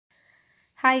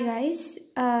Hi guys,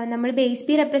 നമ്മൾ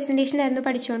B.Sc representation ആയിരുന്നു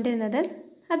പഠിച്ചുകൊണ്ടിരുന്നത്.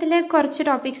 അതിൽ കുറച്ച്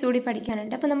ടോപ്പിക്സ് കൂടി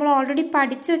പഠിക്കാനുണ്ട്. അപ്പോൾ നമ്മൾ ഓൾറെഡി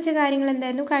പഠിച്ചു വെച്ച കാര്യങ്ങൾ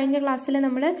എന്തായിരുന്നു? കഴിഞ്ഞ ക്ലാസ്സിൽ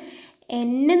നമ്മൾ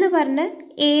n എന്ന് പറഞ്ഞ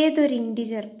ഏതൊരു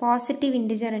ഇൻറ്റിജർ പോസിറ്റീവ്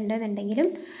ഇൻറ്റിജർ ഉണ്ടെന്നുണ്ടെങ്കിലും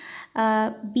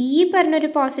b പറഞ്ഞൊരു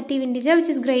positive integer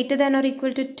which is greater than or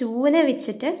equal to 2 നെ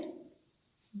വെച്ചിട്ട്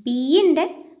b ന്റെ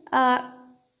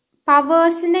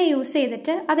പവേഴ്സിനെ യൂസ്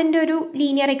ചെയ്തിട്ട് അതിൻ്റെ ഒരു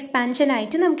ലീനിയർ എക്സ്പാൻഷൻ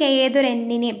ആയിട്ട് നമുക്ക് ഏതൊരു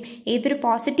എന്നിനെയും ഏതൊരു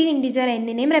പോസിറ്റീവ് ഇൻറ്റിജർ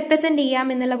എന്നിനെയും റെപ്രസെൻറ്റ് ചെയ്യാം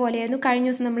എന്നുള്ള പോലെയായിരുന്നു കഴിഞ്ഞ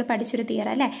ദിവസം നമ്മൾ പഠിച്ചൊരു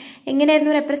തിയറി അല്ലേ.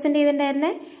 എങ്ങനെയായിരുന്നു റെപ്രസെൻറ്റ്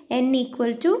ചെയ്തിട്ടുണ്ടായിരുന്നത്? n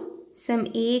equal to some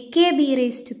A K B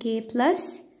raise to K plus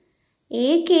A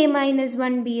K minus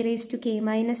 1 B raise to K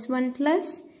minus 1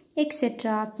 plus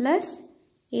etcetera plus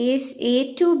A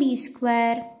to B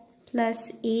square plus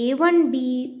A one B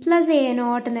plus A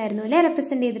not എന്നായിരുന്നു അല്ലേ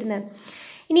represent ചെയ്തിരുന്നത്.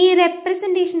 ഇനി ഈ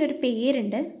റെപ്രസെൻറ്റേഷൻ്റെ ഒരു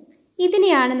പേരുണ്ട്.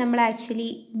 ഇതിനെയാണ് നമ്മൾ actually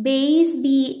base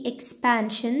B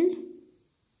expansion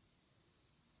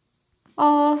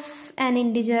of an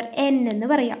integer n എന്ന്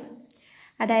പറയാം.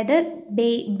 അതായത്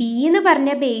ബി എന്ന്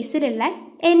പറഞ്ഞ ബേസിലുള്ള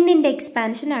എന്നിൻ്റെ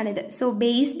എക്സ്പാൻഷനാണിത്. So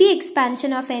base B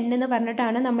expansion of n എന്ന്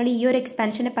പറഞ്ഞിട്ടാണ് നമ്മൾ ഈ ഒരു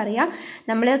എക്സ്പാൻഷനെ പറയുക.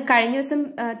 നമ്മൾ കഴിഞ്ഞ ദിവസം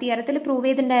തിയറത്തിൽ പ്രൂവ്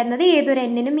ചെയ്തിട്ടുണ്ടായിരുന്നത് ഏതൊരു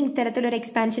എന്നിനും ഇത്തരത്തിലൊരു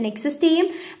എക്സ്പാൻഷൻ എക്സിസ്റ്റ് ചെയ്യും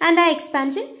ആൻഡ് ആ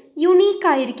എക്സ്പാൻഷൻ യുണീക്ക്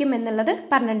ആയിരിക്കും എന്നുള്ളത്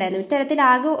പറഞ്ഞിട്ടുണ്ടായിരുന്നു. ഇത്തരത്തിൽ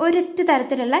ആകെ ഒരൊറ്റ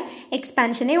തരത്തിലുള്ള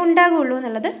എക്സ്പാൻഷനേ ഉണ്ടാകുള്ളൂ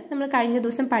എന്നുള്ളത് നമ്മൾ കഴിഞ്ഞ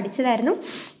ദിവസം പഠിച്ചതായിരുന്നു.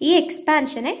 ഈ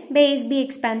എക്സ്പാൻഷനെ base B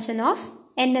expansion of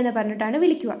n എന്ന് പറഞ്ഞിട്ടാണ്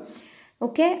വിളിക്കുക.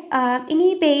 ഓക്കെ, ഇനി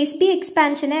ബേസ് ബി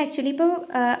എക്സ്പാൻഷനെ ആക്ച്വലി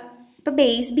ഇപ്പോൾ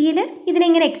ബേസ് ബിയിൽ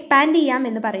ഇതിനെങ്ങനെ എക്സ്പാൻഡ് ചെയ്യാം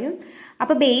എന്ന് പറയും.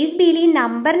 അപ്പോൾ ബേസ് ബിയിൽ ഈ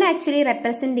നമ്പറിനെ ആക്ച്വലി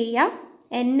റെപ്രസെൻറ്റ്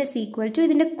ചെയ്യുക n ഇസ് ഈക്വൽ ടു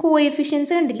ഇതിൻ്റെ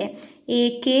കോഎഫിഷ്യൻസ് കണ്ടില്ലേ,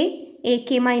 A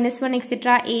K minus 1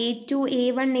 etcetera A to A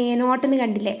one A not എന്ന്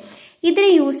കണ്ടില്ലേ. ഇതിനെ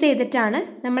യൂസ് ചെയ്തിട്ടാണ്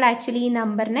നമ്മൾ ആക്ച്വലി ഈ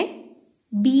നമ്പറിനെ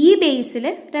ബി ബേസിൽ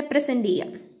റെപ്രസെൻറ്റ് ചെയ്യാം.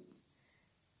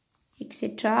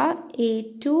 Etcetera A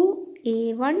to A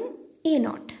one A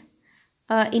not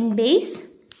in base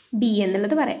B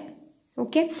എന്നുള്ളത് പറയാം.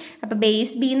 ഓക്കെ, അപ്പോൾ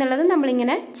ബേസ് ബി എന്നുള്ളത്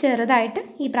നമ്മളിങ്ങനെ ചെറുതായിട്ട്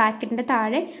ഈ ബ്രാക്കറ്റിൻ്റെ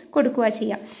താഴെ കൊടുക്കുക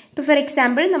ചെയ്യാം. ഇപ്പോൾ ഫോർ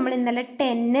എക്സാമ്പിൾ നമ്മൾ ഇന്നലെ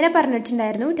 10നെ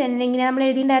പറഞ്ഞിട്ടുണ്ടായിരുന്നു. 10നെ ഇങ്ങനെ നമ്മൾ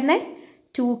എഴുതിയിട്ടുണ്ടായിരുന്നത്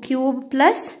 2 ക്യൂബ്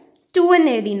പ്ലസ് 2 എന്ന്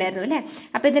എഴുതിയിട്ടുണ്ടായിരുന്നു അല്ലേ.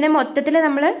 അപ്പോൾ ഇതിനെ മൊത്തത്തിൽ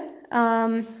നമ്മൾ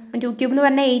 2 ക്യൂബ് എന്ന്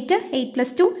പറഞ്ഞാൽ 8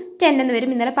 പ്ലസ് 2 10 എന്ന്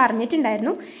വരും. ഇന്നലെ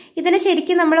പറഞ്ഞിട്ടുണ്ടായിരുന്നു. ഇതിനെ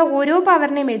ശരിക്കും നമ്മൾ ഓരോ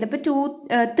പവറിനെയും എഴുതും. ഇപ്പോൾ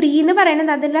 3 എന്ന്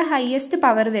പറയുന്നത് അതിൻ്റെ ഹയസ്റ്റ്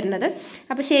പവർ വരുന്നത്.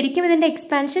 അപ്പോൾ ശരിക്കും ഇതിൻ്റെ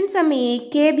expansion some A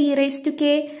K B raise to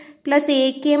K plus A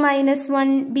K minus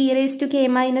 1 B raise to K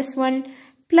minus 1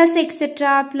 plus etcetera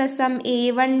plus some A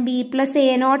one B plus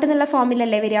A not എന്നുള്ള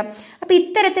ഫോമിലല്ലേ വരിക. അപ്പോൾ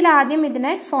ഇത്തരത്തിൽ ആദ്യം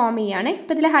ഇതിനെ ഫോം ചെയ്യാണ്.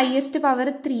 ഇപ്പോൾ ഇതിൽ ഹയസ്റ്റ് പവർ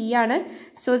 3 ആണ്.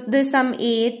 സോ ഇത് some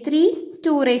A three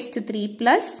 2 raise to 3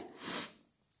 plus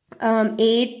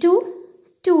A to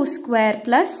 2 square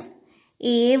plus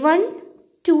A one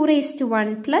 2 raise to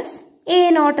 1 plus A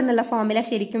not എന്നുള്ള ഫോമിലാണ്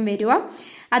ശരിക്കും വരിക.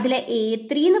 അതിൽ എ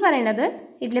ത്രീ എന്ന് പറയുന്നത്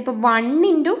ഇതിലിപ്പോൾ 1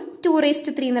 ഇൻറ്റു 2 റേസ്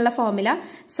ടു 3 എന്നുള്ള ഫോമിലാണ്.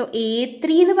 സോ എ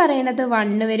ത്രീ എന്ന് പറയുന്നത്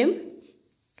 1 വരും.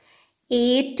 എ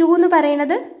ടു എന്ന്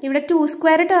പറയുന്നത് ഇവിടെ 2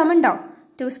 സ്ക്വയർ ടേം ഉണ്ടോ?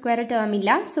 2 സ്ക്വയർ ടേം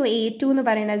ഇല്ല. സോ എ ടു എന്ന്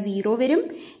പറയുന്നത് 0 വരും.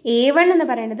 എ വൺ എന്ന്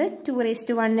പറയുന്നത് 2 റേസ്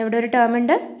ടു 1 ഇവിടെ ഒരു ടേം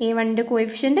ഉണ്ട്. എ വണ്ണിൻ്റെ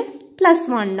കോഎഫിഷ്യൻറ്റ് പ്ലസ്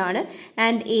 1 ആണ്.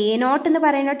 ആൻഡ് എ നോട്ട് എന്ന്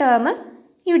പറയുന്ന ടേം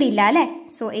ഇവിടെ ഇല്ല അല്ലേ.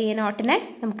 സോ എ നോട്ടിനെ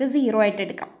നമുക്ക് 0 ആയിട്ട്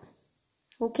എടുക്കാം.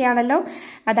 ഓക്കെ ആണല്ലോ.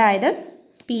 അതായത്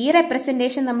ഈ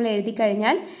റെപ്രസെൻറ്റേഷൻ നമ്മൾ എഴുതി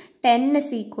കഴിഞ്ഞാൽ 10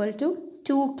 is equal to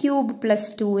 2 cube plus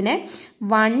 2നെ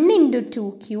 1 into 2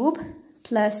 cube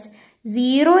plus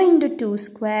 0 into 2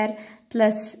 square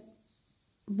plus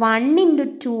 1 into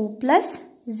 2 plus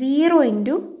 0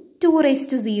 into 2 raise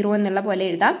to 0 എന്നുള്ള പോലെ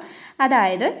എഴുതാം.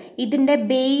 അതായത് ഇതിൻ്റെ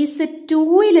ബേസ്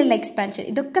 2യിലുള്ള എക്സ്പാൻഷൻ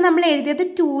ഇതൊക്കെ നമ്മൾ എഴുതിയത്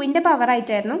 2ൻ്റെ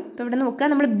പവറായിട്ടായിരുന്നു. ഇപ്പോൾ ഇവിടെ നോക്കുക,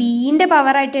 നമ്മൾ ബീൻ്റെ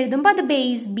പവറായിട്ട് എഴുതുമ്പോൾ അത്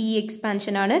ബേസ് ബി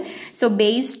എക്സ്പാൻഷൻ ആണ്. സോ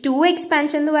ബേസ് 2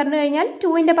 എക്സ്പാൻഷൻ എന്ന് പറഞ്ഞു കഴിഞ്ഞാൽ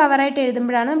 2ൻ്റെ പവറായിട്ട്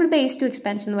എഴുതുമ്പോഴാണ് നമ്മൾ ബേസ് 2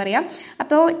 എക്സ്പാൻഷൻ എന്ന് പറയാം.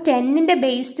 അപ്പോൾ 10ൻ്റെ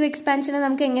ബേസ് 2 എക്സ്പാൻഷനെ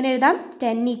നമുക്ക് എങ്ങനെ എഴുതാം?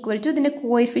 10 ഈക്വൽ ടു ഇതിൻ്റെ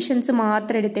കോഎഫിഷ്യൻസ്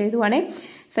മാത്രം എടുത്ത് എഴുതുവാണേ.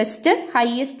 ഫസ്റ്റ്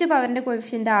ഹയസ്റ്റ് പവറിൻ്റെ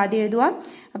കോഎഫിഷ്യൻ്റ് ആദ്യം എഴുതുക.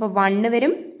 അപ്പോൾ 1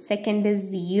 വരും, സെക്കൻഡ്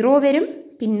 0 വരും,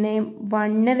 പിന്നെ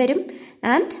 1 വരും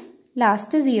ആൻഡ്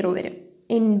ലാസ്റ്റ് 0 വരും.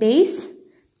 ഇൻ ബേസ്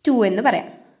 2 എന്ന് പറയാം.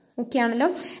 ഓക്കെ ആണല്ലോ.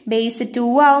 ബേസ് 2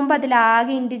 ആവുമ്പോൾ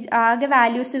അതിലാകെ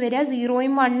വാല്യൂസ് വരിക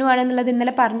 0ഉം 1ഉം ആണെന്നുള്ളത്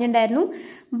ഇന്നലെ പറഞ്ഞിട്ടുണ്ടായിരുന്നു.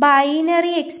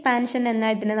 ബൈനറി എക്സ്പാൻഷൻ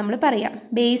എന്നാൽ ഇതിനെ നമ്മൾ പറയാം.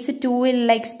 ബേസ്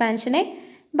 2യിലുള്ള എക്സ്പാൻഷനെ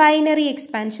ബൈനറി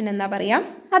എക്സ്പാൻഷൻ എന്നാ പറയാം.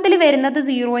 അതിൽ വരുന്നത്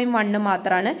 0ഉം 1ഉം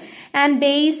മാത്രമാണ്. ആൻഡ്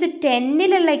ബേസ്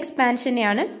 10ലുള്ള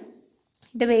എക്സ്പാൻഷനെയാണ്,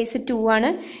 ഇത് ബേസ് 2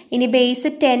 ആണ്. ഇനി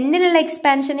ബേസ് 10ലുള്ള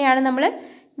എക്സ്പാൻഷനെയാണ് നമ്മൾ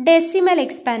ഡെസിമൽ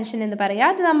എക്സ്പാൻഷൻ എന്ന് പറയുക.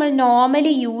 അത് നമ്മൾ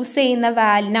നോർമലി യൂസ് ചെയ്യുന്ന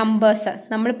നമ്പേഴ്സ്,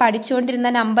 നമ്മൾ പഠിച്ചുകൊണ്ടിരുന്ന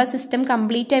നമ്പർ സിസ്റ്റം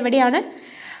കംപ്ലീറ്റ് എവിടെയാണ്?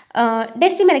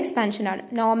 ഡെസിമൽ എക്സ്പാൻഷൻ ആണ്.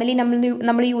 നോർമലി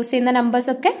നമ്മൾ യൂസ് ചെയ്യുന്ന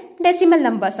നമ്പേഴ്സൊക്കെ ഡെസിമൽ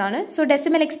നമ്പേഴ്സാണ്. സോ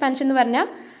ഡെസിമൽ എക്സ്പാൻഷൻ എന്ന് പറഞ്ഞാൽ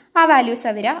ആ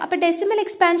വാല്യൂസാണ് വരിക. അപ്പോൾ ഡെസിമൽ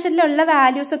എക്സ്പാൻഷനിലുള്ള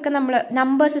വാല്യൂസൊക്കെ നമ്മൾ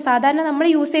നമ്പേഴ്സ് സാധാരണ നമ്മൾ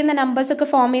യൂസ് ചെയ്യുന്ന നമ്പേഴ്സൊക്കെ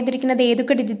ഫോം ചെയ്തിരിക്കുന്നത്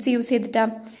ഏതൊക്കെ ഡിജിറ്റ്സ് യൂസ്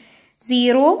ചെയ്തിട്ടാണ്?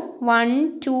 0, 1,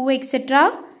 2 എക്സെട്ര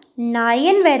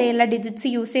 9 വരെയുള്ള ഡിജിറ്റ്സ്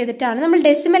യൂസ് ചെയ്തിട്ടാണ് നമ്മൾ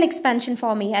ഡെസിമൽ എക്സ്പാൻഷൻ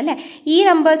ഫോം ചെയ്യുക അല്ലേ. ഈ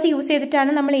നമ്പേഴ്സ് യൂസ്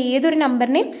ചെയ്തിട്ടാണ് നമ്മൾ ഏതൊരു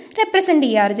നമ്പറിനെയും റെപ്രസെൻറ്റ്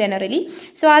ചെയ്യാറ് ജനറലി.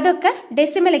 സോ അതൊക്കെ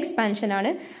ഡെസിമൽ എക്സ്പാൻഷൻ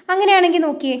ആണ്. അങ്ങനെയാണെങ്കിൽ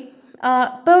നോക്കിയേ,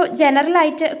 ഇപ്പോൾ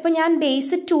ജനറലായിട്ട് ഇപ്പോൾ ഞാൻ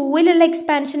ബേസ് 2ലുള്ള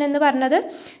എക്സ്പാൻഷൻ എന്ന് പറഞ്ഞത്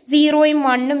 0ഉം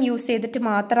 1ഉം യൂസ് ചെയ്തിട്ട്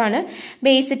മാത്രമാണ്.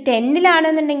 ബേസ്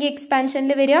 10ലാണെന്നുണ്ടെങ്കിൽ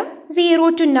എക്സ്പാൻഷനിൽ വരിക 0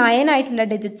 to 9 ആയിട്ടുള്ള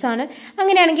ഡിജിറ്റ്സ് ആണ്.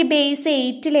 അങ്ങനെയാണെങ്കിൽ ബേസ്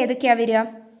 8ൽ ഏതൊക്കെയാണ് വരിക?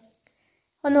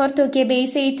 ഒന്ന് ഓർത്ത് നോക്കിയേ,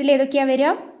 ബേസ് 8ൽ ഏതൊക്കെയാണ് വരിക?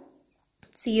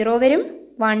 0 വരും,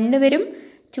 1 വരും,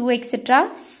 2 എക്സെട്ര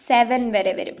 7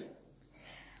 വരെ വരും.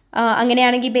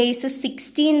 അങ്ങനെയാണെങ്കിൽ ബേസ്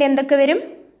 16ൽ എന്തൊക്കെ വരും?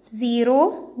 0,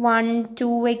 1,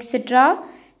 2 എക്സെട്ര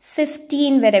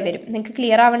 15 വരെ വരും. നിങ്ങൾക്ക്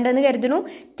ക്ലിയർ ആവേണ്ടതെന്ന് കരുതുന്നു.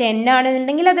 10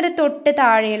 ആണെന്നുണ്ടെങ്കിൽ അതിന് തൊട്ട്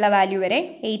താഴെയുള്ള വാല്യൂ വരെ,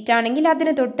 8 ആണെങ്കിൽ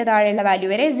അതിന് തൊട്ട് താഴെയുള്ള വാല്യൂ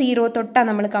വരെ, 0 തൊട്ടാണ്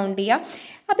നമ്മൾ കൗണ്ട് ചെയ്യുക.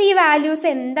 അപ്പോൾ ഈ വാല്യൂസ്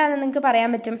എന്താണെന്ന് നിങ്ങൾക്ക് പറയാൻ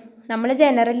പറ്റും. നമ്മൾ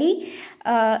ജനറലി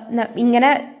ഇങ്ങനെ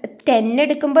 10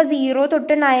 എടുക്കുമ്പോൾ 0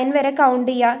 തൊട്ട് 9 വരെ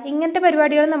കൗണ്ട് ചെയ്യുക, ഇങ്ങനത്തെ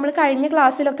പരിപാടികൾ നമ്മൾ കഴിഞ്ഞ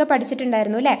ക്ലാസ്സിലൊക്കെ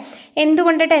പഠിച്ചിട്ടുണ്ടായിരുന്നു അല്ലേ.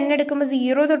 എന്തുകൊണ്ട് 10 എടുക്കുമ്പോൾ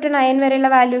 0 തൊട്ട് 9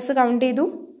 വരെയുള്ള വാല്യൂസ് കൗണ്ട് ചെയ്തു?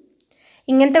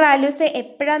 ഇങ്ങനത്തെ വാല്യൂസ്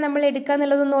എപ്പോഴാണ് നമ്മൾ എടുക്കുക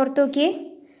എന്നുള്ളതൊന്ന് ഓർത്ത് നോക്കിയേ.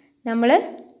 നമ്മൾ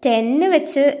 10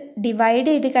 വെച്ച് ഡിവൈഡ്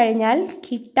ചെയ്ത് കഴിഞ്ഞാൽ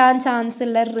കിട്ടാൻ ചാൻസ്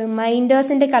ഉള്ള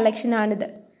റിമൈൻഡേഴ്സിൻ്റെ കളക്ഷനാണിത്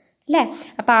അല്ലേ.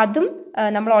 അപ്പോൾ അതും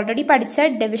നമ്മൾ ഓൾറെഡി പഠിച്ച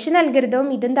ഡിവിഷൻ അൽഗരിതവും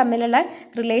ഇതും തമ്മിലുള്ള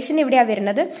റിലേഷൻ ഇവിടെയാണ്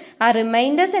വരുന്നത്. ആ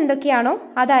റിമൈൻഡേഴ്സ് എന്തൊക്കെയാണോ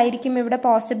അതായിരിക്കും ഇവിടെ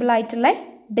പോസിബിൾ ആയിട്ടുള്ള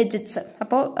ഡിജിറ്റ്സ്.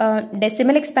 അപ്പോൾ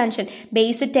ഡെസിമൽ എക്സ്പാൻഷൻ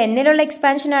ബേസ് 10ലുള്ള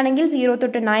എക്സ്പാൻഷൻ ആണെങ്കിൽ 0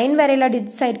 തൊട്ട് 9 വരെയുള്ള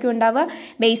ഡിജിറ്റ്സ് ആയിരിക്കും ഉണ്ടാവുക.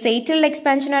 ബേസ് 8ലുള്ള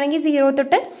എക്സ്പാൻഷൻ ആണെങ്കിൽ 0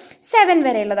 തൊട്ട് 7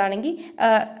 വരെയുള്ളതാണെങ്കിൽ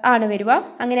ആണ് വരിക.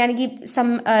 അങ്ങനെയാണെങ്കിൽ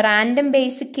റാൻഡം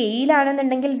ബേസ്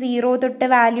കെയിലാണെന്നുണ്ടെങ്കിൽ 0 തൊട്ട്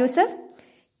വാല്യൂസ്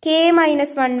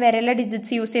k-1 വരെയുള്ള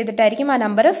ഡിജിറ്റ്സ് യൂസ് ചെയ്തിട്ടായിരിക്കും ആ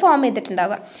നമ്പർ ഫോം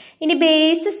ചെയ്തിട്ടുണ്ടാവുക. ഇനി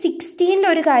ബേസ് 16ൽ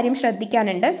ഒരു കാര്യം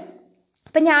ശ്രദ്ധിക്കാനുണ്ട്.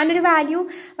 അപ്പം ഞാനൊരു വാല്യൂ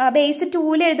ബേസ്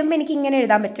 2ൽ എഴുതുമ്പോൾ എനിക്ക് ഇങ്ങനെ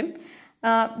എഴുതാൻ പറ്റും.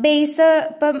 ബേസ്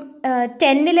ഇപ്പം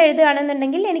 10ൽ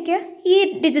എഴുതുകയാണെന്നുണ്ടെങ്കിൽ എനിക്ക് ഈ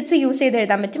ഡിജിറ്റ്സ് യൂസ് ചെയ്ത്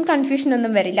എഴുതാൻ പറ്റും, കൺഫ്യൂഷൻ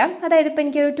ഒന്നും വരില്ല. അതായത് ഇപ്പം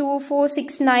എനിക്കൊരു 2, 4,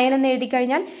 6, 9 എന്ന് എഴുതി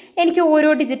കഴിഞ്ഞാൽ എനിക്ക് ഓരോ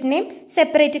ഡിജിറ്റിനെയും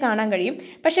സെപ്പറേറ്റ് കാണാൻ കഴിയും.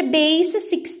 പക്ഷെ ബേസ്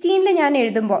 16ൽ ഞാൻ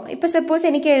എഴുതുമ്പോൾ ഇപ്പോൾ സപ്പോസ്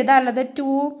എനിക്ക് എഴുതാറുള്ളത്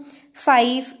 2,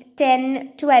 5, 10,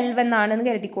 12 എന്നാണെന്ന്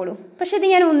കരുതിക്കോളൂ. പക്ഷെ ഇത്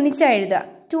ഞാൻ ഒന്നിച്ചാണ് എഴുതുക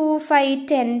 2, 5,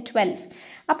 10, 12.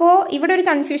 അപ്പോൾ ഇവിടെ ഒരു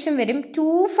കൺഫ്യൂഷൻ വരും. 2,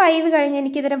 5 കഴിഞ്ഞ്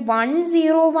എനിക്കിതിനെ 1,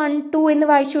 0, 1, 2 എന്ന്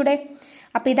വായിച്ചൂടെ?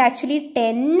 അപ്പോൾ ഇത് ആക്ച്വലി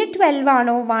 10, 12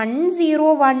 ആണോ 1, 0,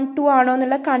 1, 2 ആണോ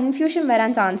എന്നുള്ള കൺഫ്യൂഷൻ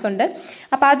വരാൻ ചാൻസ് ഉണ്ട്.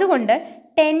 അപ്പോൾ അതുകൊണ്ട്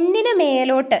 10ന്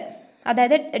മേലോട്ട്,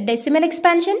 അതായത് ഡെസിമൽ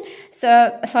എക്സ്പാൻഷൻ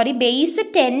ബേസ്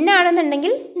 10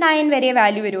 ആണെന്നുണ്ടെങ്കിൽ 9 വരെ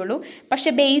വാല്യൂ വരുള്ളൂ. പക്ഷെ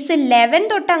ബേസ് 11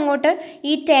 തൊട്ട് അങ്ങോട്ട്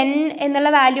ഈ 10 എന്നുള്ള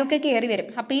വാല്യൂ ഒക്കെ കയറി വരും.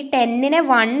 അപ്പോൾ ഈ 10നെ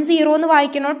 1, 0 എന്ന്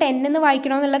വായിക്കണോ 10 എന്ന്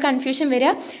വായിക്കണോ എന്നുള്ള കൺഫ്യൂഷൻ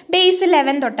വരിക ബേസ്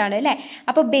 11 തൊട്ടാണ് അല്ലേ.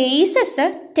 അപ്പോൾ ബേസസ്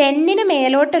 10ന്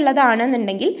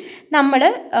മേലോട്ടുള്ളതാണെന്നുണ്ടെങ്കിൽ നമ്മൾ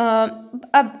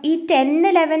ഈ 10,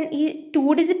 11 ഈ 2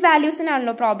 ഡിജിറ്റ്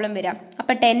വാല്യൂസിനാണല്ലോ പ്രോബ്ലം വരിക.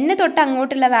 അപ്പോൾ 10 തൊട്ട്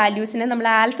അങ്ങോട്ടുള്ള വാല്യൂസിനെ നമ്മൾ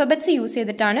ആൽഫബറ്റ്സ് യൂസ്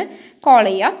ചെയ്തിട്ടാണ് കോൾ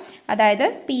ചെയ്യുക. അതായത്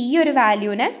ഇപ്പോൾ ഈ ഒരു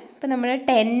വാല്യൂവിനെ ഇപ്പോൾ നമ്മൾ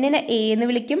 10ന് A എന്ന്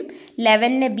വിളിക്കും,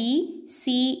 11ന് B,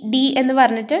 C, D എന്ന്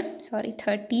പറഞ്ഞിട്ട്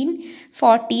 13,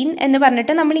 14 എന്ന്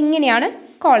പറഞ്ഞിട്ട് നമ്മൾ ഇങ്ങനെയാണ്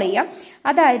കോൾ ചെയ്യുക.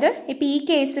 അതായത് ഇപ്പോൾ ഈ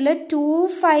കേസിൽ 2,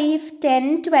 5,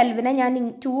 10, 12നെ ഞാൻ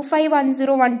 2, 5, 1,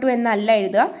 0, 1, 2 എന്നല്ല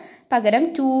എഴുതുക, പകരം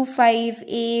 2, 5,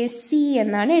 A, C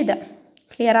എന്നാണ് എഴുതുക.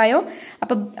 ക്ലിയർ ആയോ?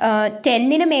 അപ്പം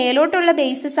 10ന് മേലോട്ടുള്ള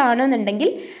ബേസിസ് ആണെന്നുണ്ടെങ്കിൽ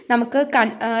നമുക്ക്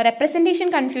റെപ്രസെൻറ്റേഷൻ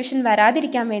കൺഫ്യൂഷൻ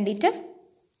വരാതിരിക്കാൻ വേണ്ടിയിട്ട്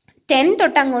 10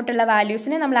 തൊട്ട് അങ്ങോട്ടുള്ള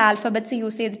വാല്യൂസിനെ നമ്മൾ ആൽഫബറ്റ്സ്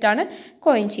യൂസ് ചെയ്തിട്ടാണ്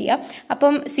കോയിൻ ചെയ്യുക.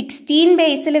 അപ്പം 16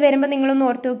 ബേസിൽ വരുമ്പോൾ നിങ്ങളൊന്ന്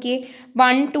ഓർത്ത് നോക്കിയേ,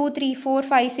 1, 2, 3, 4,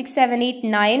 5, 6, 7, 8,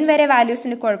 9 വരെ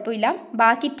വാല്യൂസിന് കുഴപ്പമില്ല.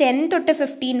 ബാക്കി 10 തൊട്ട്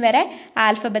 15 വരെ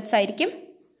ആൽഫബറ്റ്സ് ആയിരിക്കും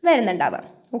വരുന്നുണ്ടാവുക.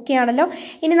 ഓക്കെ ആണല്ലോ.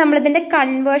 ഇനി നമ്മളിതിൻ്റെ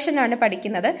കൺവേർഷനാണ്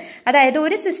പഠിക്കുന്നത്. അതായത്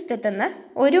ഒരു സിസ്റ്റത്തിൽ നിന്ന്,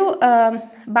 ഒരു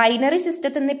ബൈനറി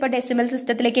സിസ്റ്റത്തിൽ നിന്ന് ഇപ്പോൾ ഡെസിമൽ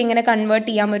സിസ്റ്റത്തിലേക്ക് എങ്ങനെ കൺവേർട്ട്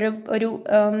ചെയ്യാം, ഒരു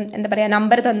എന്താ പറയുക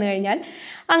നമ്പർ തന്നു കഴിഞ്ഞാൽ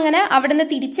അങ്ങനെ അവിടെ നിന്ന്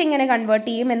തിരിച്ചെങ്ങനെ കൺവേർട്ട്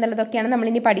ചെയ്യും എന്നുള്ളതൊക്കെയാണ്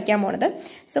നമ്മളിനി പഠിക്കാൻ പോണത്.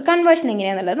 സോ കൺവേർഷൻ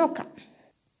എങ്ങനെയാണെന്നുള്ളത് നോക്കാം.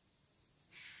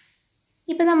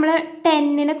 ഇപ്പം നമ്മൾ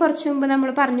 10ന് കുറച്ച് മുമ്പ് നമ്മൾ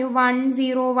പറഞ്ഞു 1,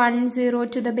 0, 1, 0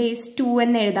 ടു ദ ബേസ് 2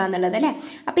 എന്ന് എഴുതാന്നുള്ളത് അല്ലേ.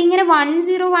 അപ്പം ഇങ്ങനെ 1,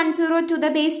 0, 1, 0 ടു ദ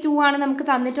ബേസ് 2 ആണ് നമുക്ക്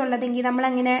തന്നിട്ടുള്ളതെങ്കിൽ നമ്മൾ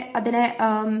അങ്ങനെ അതിനെ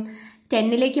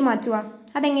 10ലേക്ക് മാറ്റുക.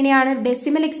 അതെങ്ങനെയാണ്?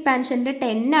 ഡെസിമൽ എക്സ്പാൻഷൻ്റെ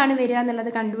 10 ആണ് വരിക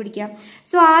എന്നുള്ളത് കണ്ടുപിടിക്കുക.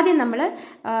 സോ ആദ്യം നമ്മൾ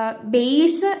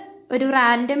ബേസ്, ഒരു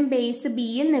റാൻഡം ബേസ്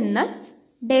Bയിൽ നിന്ന്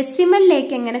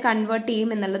ഡെസിമലിലേക്ക് എങ്ങനെ കൺവേർട്ട്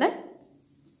ചെയ്യും എന്നുള്ളത്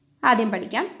ആദ്യം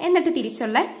പഠിക്കാം, എന്നിട്ട്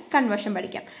തിരിച്ചുള്ള കൺവേർഷൻ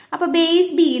പഠിക്കാം. അപ്പോൾ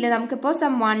ബേസ് Bയിൽ നമുക്കിപ്പോൾ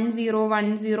 1, 0,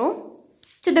 1, 0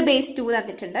 ടു ദ ബേസ് 2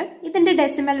 തന്നിട്ടുണ്ട്. ഇതിൻ്റെ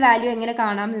ഡെസിമൽ വാല്യൂ എങ്ങനെ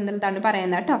കാണാം എന്നുള്ളതാണ്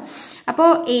പറയുന്നത് കേട്ടോ. അപ്പോൾ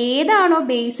ഏതാണോ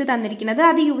ബേസ് തന്നിരിക്കുന്നത്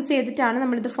അത് യൂസ് ചെയ്തിട്ടാണ്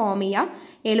നമ്മളിത് ഫോം ചെയ്യുക.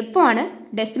 എളുപ്പമാണ്.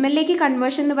 ഡെസിമലിലേക്ക്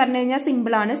കൺവേർഷൻ എന്ന് പറഞ്ഞു കഴിഞ്ഞാൽ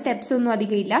സിമ്പിളാണ്, സ്റ്റെപ്സ് ഒന്നും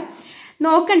അധികം ഇല്ല.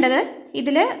 നോക്കേണ്ടത്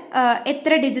ഇതിൽ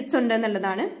എത്ര ഡിജിറ്റ്സ് ഉണ്ട്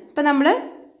എന്നുള്ളതാണ്. ഇപ്പം നമ്മൾ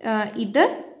ഇത്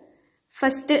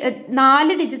ഫസ്റ്റ്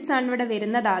 4 ഡിജിറ്റ്സ് ആണ് ഇവിടെ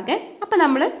വരുന്നതാകെ. അപ്പം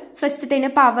നമ്മൾ ഫസ്റ്റത്തേന്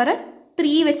പവർ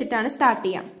 3 വെച്ചിട്ടാണ് സ്റ്റാർട്ട്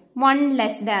ചെയ്യാം. 1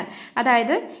 ലെസ് ദാൻ,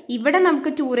 അതായത് ഇവിടെ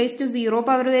നമുക്ക് 2⁻0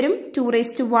 പവർ വരും,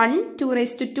 2⁻1,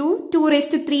 2⁻2,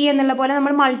 2⁻3 എന്നുള്ള പോലെ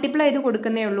നമ്മൾ മൾട്ടിപ്ലൈ ചെയ്ത്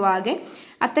കൊടുക്കുന്നേ ഉള്ളൂ. ആകെ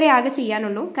അത്രയാകെ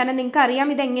ചെയ്യാനുള്ളൂ. കാരണം നിങ്ങൾക്ക് അറിയാം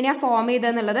ഇത് എങ്ങനെയാണ് ഫോം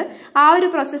ചെയ്തതെന്നുള്ളത്. ആ ഒരു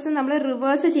പ്രോസസ്സ് നമ്മൾ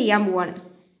റിവേഴ്സ് ചെയ്യാൻ പോവാണ്.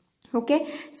 ഓക്കെ,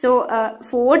 സോ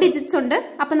 4 ഡിജിറ്റ്സ് ഉണ്ട്.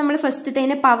 അപ്പം നമ്മൾ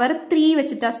ഫസ്റ്റത്തേന് പവർ 3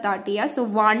 വെച്ചിട്ടാണ് സ്റ്റാർട്ട് ചെയ്യുക. സോ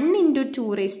 1 ×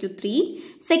 2⁻3,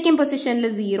 സെക്കൻഡ് പൊസിഷനിൽ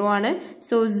 0 ആണ്.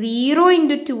 സോ 0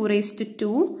 ×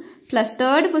 2⁻2 പ്ലസ്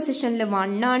തേർഡ് പൊസിഷനിൽ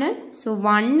 1 ആണ്. So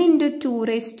 1 ×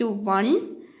 2⁻1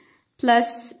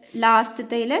 plus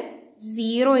ലാസ്റ്റത്തേൽ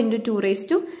 0 ×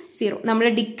 2⁻0. നമ്മൾ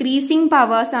ഡിക്രീസിങ്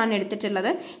പവേഴ്സ് ആണ്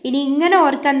എടുത്തിട്ടുള്ളത്. ഇനി ഇങ്ങനെ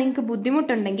ഓർക്കാൻ നിങ്ങൾക്ക്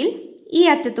ബുദ്ധിമുട്ടുണ്ടെങ്കിൽ ഈ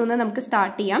അറ്റത്തുനിന്ന് നമുക്ക്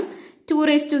സ്റ്റാർട്ട് ചെയ്യാം.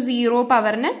 2⁻0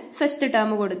 പവറിന് ഫസ്റ്റ് ടേം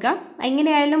കൊടുക്കുക.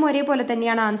 എങ്ങനെയായാലും ഒരേപോലെ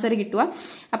തന്നെയാണ് ആൻസർ കിട്ടുക.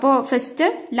 അപ്പോൾ ഫസ്റ്റ്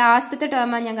ലാസ്റ്റത്തെ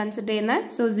ടേമാണ് ഞാൻ കൺസിഡർ ചെയ്യുന്നത്.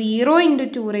 സോ 0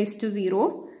 × 2⁻0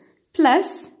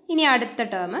 പ്ലസ് ഇനി അടുത്ത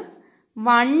ടേം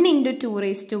 1 ×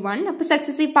 2⁻1. അപ്പോൾ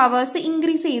സക്സസീവ് പവേഴ്സ്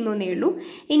ഇൻക്രീസ് ചെയ്യുന്നേ ഉള്ളൂ.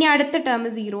 ഇനി അടുത്ത ടേം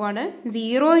 0 ആണ്.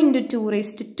 0 ×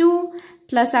 2⁻2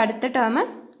 പ്ലസ് അടുത്ത ടേം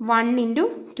 1 ×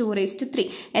 2⁻3.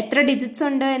 എത്ര ഡിജിറ്റ്സ്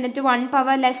ഉണ്ട് എന്നിട്ട് 1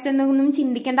 പവർ ലെസ് എന്നൊന്നും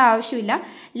ചിന്തിക്കേണ്ട ആവശ്യമില്ല.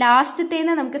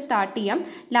 ലാസ്റ്റത്തേന്ന് നമുക്ക് സ്റ്റാർട്ട് ചെയ്യാം.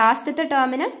 ലാസ്റ്റത്തെ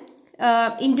ടേമിന്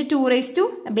ഇൻറ്റു 2⁻2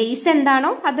 ബേസ്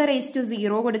എന്താണോ അത്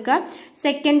 ⁻0 കൊടുക്കുക.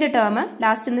 സെക്കൻഡ് ടേം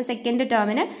ലാസ്റ്റ് സെക്കൻഡ്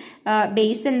ടേമിന്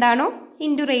ബേസ് എന്താണോ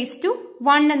ഇൻറ്റു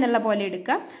 ⁻1 എന്നുള്ള പോലെ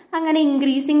എടുക്കുക. അങ്ങനെ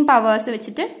ഇൻക്രീസിങ് പവേഴ്സ്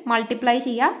വെച്ചിട്ട് മൾട്ടിപ്ലൈ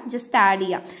ചെയ്യുക, ജസ്റ്റ് ആഡ്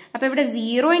ചെയ്യുക. അപ്പോൾ ഇവിടെ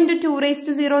 0 ×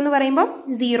 2⁻0 എന്ന് പറയുമ്പോൾ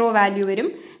 0 വാല്യൂ വരും.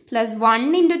 പ്ലസ് 1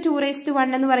 ×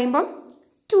 2⁻1 എന്ന് പറയുമ്പോൾ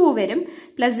 2 വരും.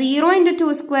 പ്ലസ് 0 ×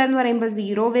 2² എന്ന് പറയുമ്പോൾ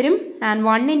 0 വരും. ആൻഡ്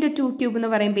 1 × 2³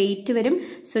 എന്ന് പറയുമ്പോൾ 8 വരും.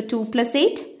 So 2 +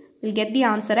 8 will get the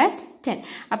answer as 10.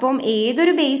 അപ്പം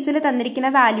ഏതൊരു ബേസിൽ തന്നിരിക്കുന്ന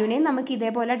വാല്യൂനെ നമുക്ക്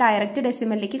ഇതേപോലെ ഡയറക്റ്റ്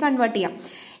ഡെസിമലിലേക്ക് കൺവേർട്ട് ചെയ്യാം.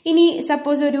 ഇനി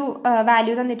സപ്പോസ് ഒരു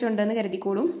വാല്യൂ തന്നിട്ടുണ്ടെന്ന്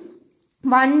കരുതിക്കോളൂ.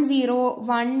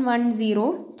 10110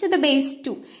 to the base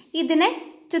 2. ഇതിനെ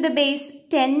ടു ദ ബേസ്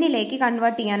 10ലേക്ക്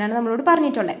കൺവേർട്ട് ചെയ്യാനാണ് നമ്മളോട്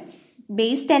പറഞ്ഞിട്ടുള്ളത്.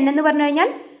 ബേസ് 10 എന്ന് പറഞ്ഞു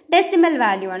കഴിഞ്ഞാൽ ഡെസിമൽ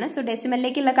വാല്യൂ ആണ്. സോ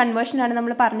ഡെസിമലിലേക്കുള്ള കൺവേർഷനാണ്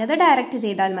നമ്മൾ പറഞ്ഞത്. ഡയറക്റ്റ്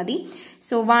ചെയ്താൽ മതി.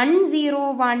 സോ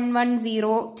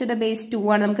 10110 ടു ദ ബേസ് 2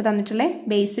 ആണ് നമുക്ക് തന്നിട്ടുള്ളത്.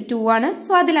 ബേസ് 2 ആണ്.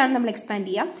 സോ അതിലാണ് നമ്മൾ എക്സ്പാൻഡ്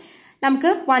ചെയ്യുക. നമുക്ക്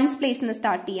 1's പ്ലേസിൽ നിന്ന്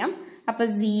സ്റ്റാർട്ട് ചെയ്യാം. അപ്പോൾ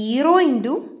 0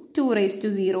 ×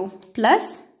 2⁻0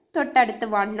 പ്ലസ് തൊട്ടടുത്ത്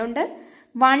 1 ഉണ്ട്.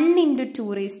 1 ×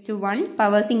 2⁻1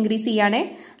 പവേഴ്സ് ഇൻക്രീസ് ചെയ്യാണ്.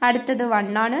 അടുത്തത്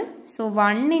 1 ആണ്. സോ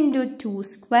 1 ×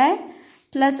 2²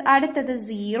 പ്ലസ് അടുത്തത്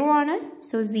 0 ആണ്.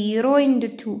 സോ 0 ×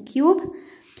 2³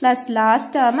 പ്ലസ്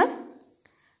ലാസ്റ്റ് ടേം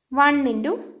 1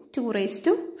 ×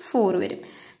 2⁻4 വരും.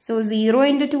 സോ 0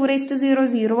 × 2⁻0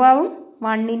 0 ആവും.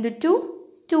 1 × 2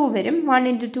 2 വരും. 1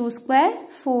 × 2²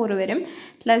 4 വരും.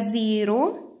 പ്ലസ് 0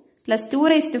 പ്ലസ്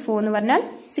 2⁻4 എന്ന് പറഞ്ഞാൽ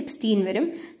 16 വരും.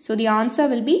 So the answer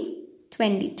will be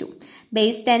 22.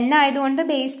 Base 10 ആയതുകൊണ്ട്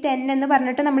ബേസ് 10 എന്ന്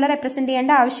പറഞ്ഞിട്ട് നമ്മൾ റെപ്രസെൻറ്റ്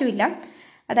ചെയ്യേണ്ട ആവശ്യമില്ല.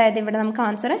 അതായത് ഇവിടെ നമുക്ക്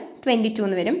ആൻസർ 22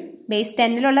 എന്ന് വരും. ബേസ്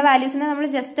 10ലുള്ള വാല്യൂസിനെ നമ്മൾ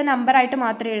ജസ്റ്റ് നമ്പർ ആയിട്ട്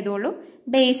മാത്രമേ എഴുതുള്ളൂ.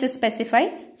 ബേസ് സ്പെസിഫൈ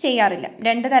ചെയ്യാറില്ല.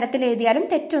 2 തരത്തിൽ എഴുതിയാലും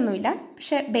തെറ്റൊന്നുമില്ല.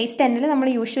 പക്ഷെ ബേസ് 10ൽ നമ്മൾ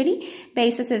യൂഷ്വലി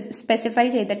ബേസ് സ്പെസിഫൈ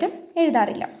ചെയ്തിട്ട്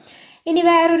എഴുതാറില്ല. ഇനി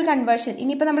വേറൊരു കൺവേർഷൻ.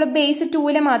 ഇനിയിപ്പോൾ നമ്മൾ ബേസ്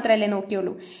 2ൽ മാത്രമല്ലേ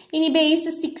നോക്കിയുള്ളൂ. ഇനി ബേസ്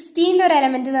 16ൽ ഒരു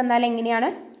എലമെൻറ്റ് തന്നാൽ എങ്ങനെയാണ്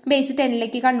ബേസ്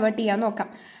 10ലേക്ക് കൺവേർട്ട് ചെയ്യാൻ നോക്കാം.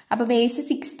 അപ്പോൾ ബേസ്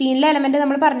 16ലെ എലമെൻറ്റ്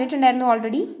നമ്മൾ പറഞ്ഞിട്ടുണ്ടായിരുന്നു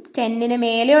ഓൾറെഡി. 10ന്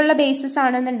മേലെയുള്ള ബേസസ്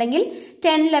ആണെന്നുണ്ടെങ്കിൽ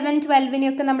 10, 11,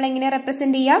 12നെയൊക്കെ നമ്മൾ എങ്ങനെയാണ്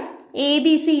റെപ്രസെൻറ്റ് ചെയ്യുക?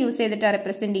 ABC യൂസ് ചെയ്തിട്ടാണ്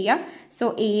റെപ്രസെൻറ്റ് ചെയ്യുക. സോ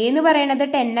A എന്ന് പറയുന്നത്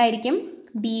 10 ആയിരിക്കും,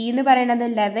 B എന്ന് പറയുന്നത്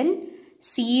 11,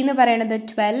 C എന്ന് പറയുന്നത്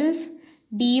 12,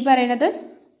 D പറയുന്നത്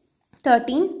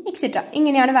 13 എക്സെട്ര.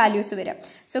 ഇങ്ങനെയാണ് വാല്യൂസ് വരിക.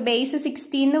 സോ ബേസ്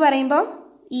 16 എന്ന് പറയുമ്പോൾ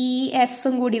E,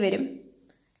 Fഉം കൂടി വരും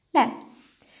അല്ലേ?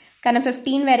 കാരണം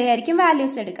 15 വരെ ആയിരിക്കും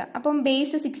വാല്യൂസ് എടുക്കുക. അപ്പം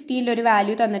ബേസ് 16ൽ ഒരു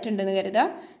വാല്യൂ തന്നിട്ടുണ്ടെന്ന് കരുതുക.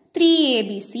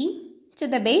 3ABC ടു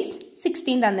ദ ബേസ്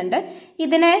 16 തന്നിട്ടുണ്ട്.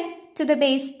 ഇതിനെ ടു ദ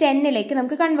ബേസ് 10ലേക്ക്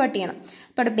നമുക്ക് കൺവേർട്ട് ചെയ്യണം.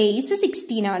 അപ്പോൾ ഇവിടെ ബേസ്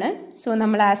 16 ആണ്. സോ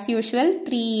നമ്മൾ as usual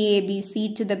 3ABC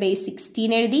to the base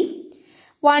 16 എഴുതി.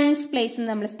 1's പ്ലേസിൽ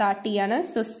നമ്മൾ സ്റ്റാർട്ട് ചെയ്യാണ്.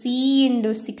 സോ C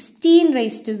 ×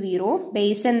 16⁻0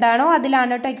 ബേസ് എന്താണോ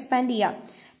അതിലാണ് കേട്ടോ എക്സ്പാൻഡ് ചെയ്യുക.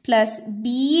 Plus B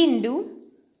 ×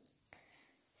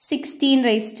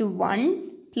 16⁻1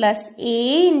 plus A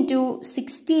 ×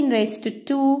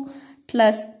 16⁻2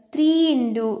 plus 3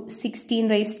 ×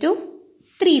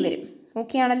 16⁻3 വരും.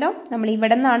 ഓക്കെ ആണല്ലോ? നമ്മൾ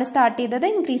ഇവിടെ നിന്നാണ് സ്റ്റാർട്ട് ചെയ്തത്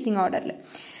ഇൻക്രീസിങ് ഓർഡറിൽ.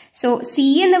 സോ C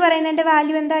എന്ന് പറയുന്നതിൻ്റെ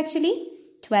വാല്യൂ എന്താ? ആക്ച്വലി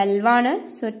 12 ആണ്.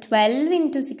 So 12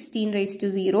 into 16 raised to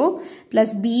 0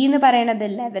 plus B എന്ന് പറയുന്നത്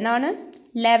 11 ആണ്.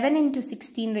 11 into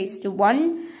 16 raised to 1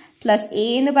 plus A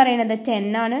എന്ന് പറയുന്നത് 10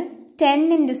 ആണ്. 10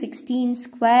 into 16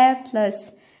 square plus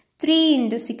 3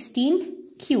 into 16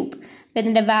 cube. അപ്പോൾ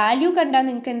ഇതിൻ്റെ വാല്യൂ കണ്ടാൽ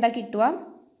നിങ്ങൾക്ക് എന്താ കിട്ടുക?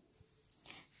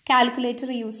 കാൽക്കുലേറ്റർ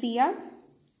യൂസ് ചെയ്യുക.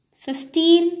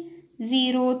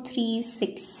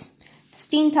 15,036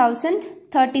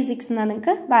 15,036 എന്നാണ്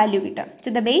നിങ്ങൾക്ക് വാല്യൂ കിട്ടുക. ടു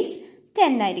ദ ബേസ്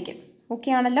 10 ആയിരിക്കും. ഓക്കെ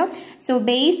ആണല്ലോ. സോ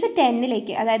ബേസ്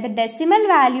 10ലേക്ക്, അതായത് ഡെസിമൽ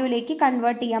വാല്യൂയിലേക്ക്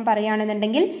കൺവേർട്ട് ചെയ്യാൻ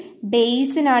പറയുകയാണെന്നുണ്ടെങ്കിൽ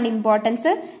ബേസിനാണ്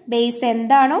ഇമ്പോർട്ടൻസ്. ബേസ്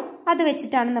എന്താണോ അത്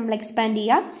വെച്ചിട്ടാണ് നമ്മൾ എക്സ്പാൻഡ്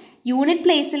ചെയ്യുക. Unit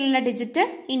പ്ലേസിലുള്ള digit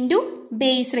into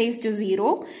base raise to 0,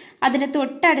 അതിന്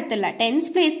തൊട്ടടുത്തുള്ള tense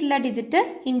പ്ലേസിലുള്ള digit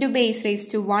into base raise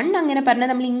to 1, അങ്ങനെ പറഞ്ഞാൽ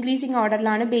നമ്മൾ ഇൻക്രീസിങ്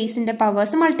ഓർഡറിലാണ് ബേസിൻ്റെ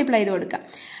പവേഴ്സ് മൾട്ടിപ്ലൈ ചെയ്ത് കൊടുക്കുക.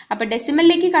 അപ്പോൾ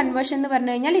ഡെസിമലിലേക്ക് കൺവേർഷൻ എന്ന്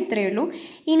പറഞ്ഞു കഴിഞ്ഞാൽ ഇത്രയേ ഉള്ളൂ.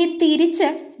 ഇനി തിരിച്ച്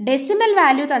ഡെസിമൽ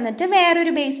വാല്യൂ തന്നിട്ട്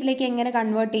വേറൊരു ബേസിലേക്ക് എങ്ങനെ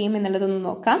കൺവേർട്ട് ചെയ്യും എന്നുള്ളതൊന്ന്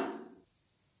നോക്കാം.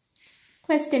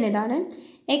 ക്വസ്റ്റ്യൻ ഇതാണ്.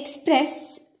 Express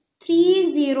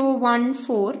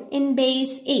 3014 in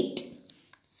base 8.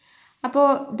 അപ്പോൾ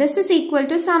this is equal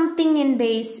to something in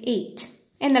base 8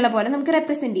 എന്നുള്ള പോലെ നമുക്ക്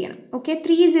റെപ്രസെൻറ്റ് ചെയ്യണം. ഓക്കെ,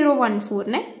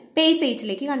 3014നെ ബേസ്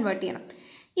 8ലേക്ക് കൺവേർട്ട് ചെയ്യണം.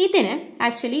 ഇതിന്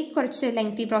ആക്ച്വലി കുറച്ച്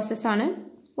ലെങ്തി പ്രോസസ്സാണ്.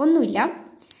 ഒന്നുമില്ല,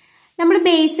 നമ്മൾ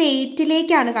ബേസ്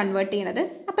 8ലേക്കാണ് കൺവേർട്ട് ചെയ്യണത്.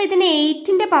 അപ്പോൾ ഇതിനെ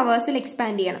 8ൻ്റെ പവേഴ്സിൽ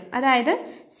എക്സ്പാൻഡ് ചെയ്യണം. അതായത്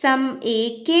some A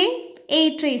K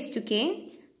 8 raised to k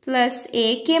plus A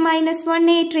K minus 1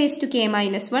 8 raised to k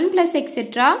minus 1 plus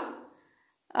etcetera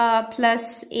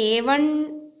plus A1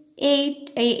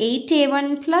 8A1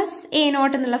 plus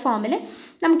A0 എന്നുള്ള ഫോമിൽ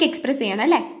നമുക്ക് എക്സ്പ്രസ് ചെയ്യണം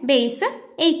അല്ലേ. ബേസ്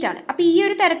 8 ആണ്. അപ്പോൾ ഈ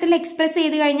ഒരു തരത്തിൽ എക്സ്പ്രസ്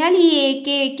ചെയ്ത് കഴിഞ്ഞാൽ ഈ എ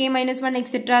കെ മൈനസ് 1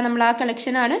 എക്സെട്ര നമ്മൾ ആ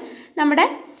കളക്ഷനാണ് നമ്മുടെ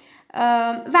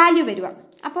വാല്യൂ വരിക.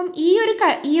 അപ്പം ഈ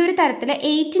ഒരു തരത്തിൽ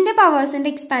 8ൻ്റെ പവേഴ്സിൻ്റെ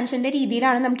എക്സ്പാൻഷൻ്റെ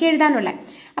രീതിയിലാണ് നമുക്ക് എഴുതാനുള്ളത്.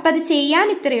 അപ്പം അത് ചെയ്യാൻ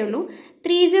ഇത്രയേ ഉള്ളൂ.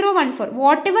 3014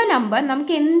 വാട്ട് എവർ നമ്പർ,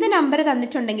 നമുക്ക് എന്ത് നമ്പർ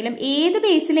തന്നിട്ടുണ്ടെങ്കിലും ഏത്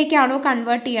ബേസിലേക്കാണോ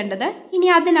കൺവേർട്ട് ചെയ്യേണ്ടത് ഇനി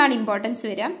അതിനാണ് ഇമ്പോർട്ടൻസ്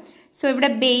വരിക. സോ ഇവിടെ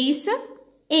ബേസ്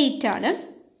 8 ആണ്.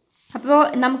 അപ്പോൾ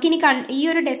നമുക്കിനി ഈ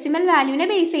ഒരു ഡെസിമൽ വാല്യൂവിനെ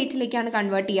ബേസ് 8ലേക്കാണ്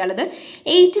കൺവേർട്ട് ചെയ്യാനുള്ളത്.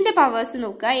 8ൻ്റെ പവേഴ്സ്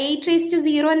നോക്കുക. 8 raised to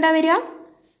 0 എന്താ വരിക?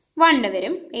 1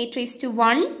 വരും. 8 raised to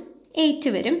 1 8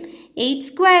 വരും. 8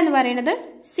 സ്ക്വയർ എന്ന് പറയുന്നത്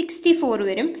 64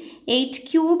 വരും. 8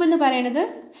 ക്യൂബ് എന്ന് പറയുന്നത്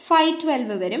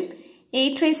 512 വരും.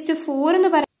 8 raised to 4 എന്ന്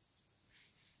പറയുന്നത്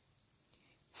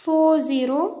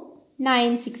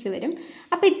 4096 വരും.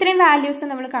 അപ്പോൾ ഇത്രയും വാല്യൂസ്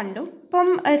നമ്മൾ കണ്ടു. ഇപ്പം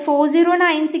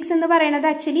 4096 എന്ന് പറയുന്നത്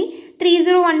ആക്ച്വലി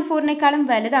 3014നേക്കാളും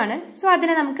വലുതാണ്. സോ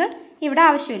അതിന് നമുക്ക് ഇവിടെ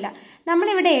ആവശ്യമില്ല.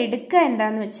 നമ്മളിവിടെ എടുക്കുക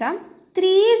എന്താണെന്ന് വെച്ചാൽ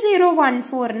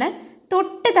 3014ന്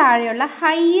തൊട്ട് താഴെയുള്ള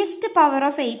ഹയസ്റ്റ് പവർ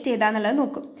ഓഫ് 8 ഏതാന്നുള്ളത്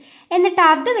നോക്കും. എന്നിട്ട്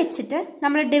അത് വെച്ചിട്ട്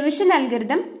നമ്മൾ ഡിവിഷൻ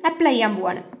അൽഗരിതം അപ്ലൈ ചെയ്യാൻ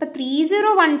പോവാണ്. അപ്പോൾ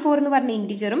 3014 എന്ന് പറഞ്ഞ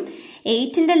ഇൻറ്റിജറും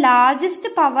 8ൻ്റെ ലാർജസ്റ്റ്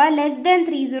പവർ ലെസ് ദാൻ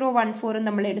 3014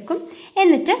 നമ്മൾ എടുക്കും.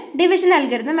 എന്നിട്ട് ഡിവിഷൻ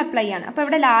അൽഗരിതം അപ്ലൈ ചെയ്യാണ്. അപ്പോൾ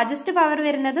ഇവിടെ ലാർജസ്റ്റ് പവർ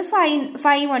വരുന്നത്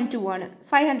 512 ആണ്,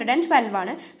 512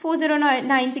 ആണ്.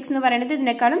 4096 എന്ന് പറയുന്നത്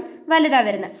ഇതിനേക്കാളും വലുതാണ്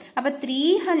വരുന്നത്. അപ്പോൾ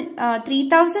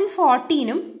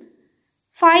 3014ഉം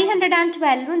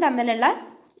 512ഉം തമ്മിലുള്ള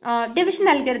ഡിവിഷൻ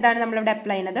അൽഗരിതാണ് നമ്മളിവിടെ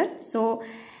അപ്ലൈ ചെയ്യുന്നത്. സോ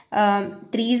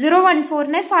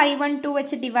 3014നെ 512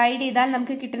 വെച്ച് ഡിവൈഡ് ചെയ്താൽ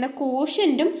നമുക്ക് കിട്ടുന്ന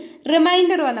കോഷ്യന്റും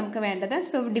റിമൈൻഡറുമാണ് നമുക്ക് വേണ്ടത്.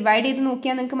 സോ ഡിവൈഡ് ചെയ്ത്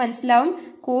നോക്കിയാൽ നിങ്ങൾക്ക് മനസ്സിലാവും.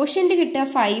 കോഷ്യന്റ് കിട്ടുക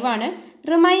 5 ആണ്,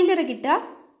 റിമൈൻഡർ കിട്ടുക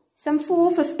സം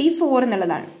 454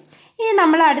 എന്നുള്ളതാണ്. ഇനി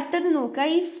നമ്മൾ അടുത്തത് നോക്കുക,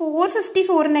 ഈ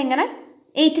 454നെ എങ്ങനെ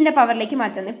 8ൻ്റെ പവറിലേക്ക്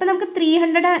മാറ്റുന്നത്. ഇപ്പം നമുക്ക്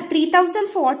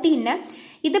 3014ന്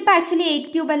ഇതിപ്പോൾ ആക്ച്വലി 8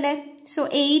 ക്യൂബ് അല്ലേ. സോ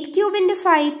 8 ക്യൂബ് ഇൻറ്റു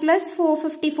 5 പ്ലസ്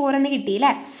 454 എന്ന്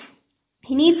കിട്ടിയില്ലേ.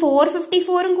 ഇനി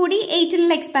 454ഉം കൂടി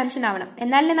 8ലുള്ള എക്സ്പാൻഷൻ ആവണം,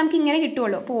 എന്നാലേ നമുക്ക് ഇങ്ങനെ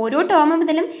കിട്ടുള്ളൂ. അപ്പോൾ ഓരോ ടേം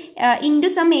മുതലും ഇൻറ്റു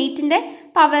സം 8ൻ്റെ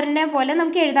പവറിനെ പോലെ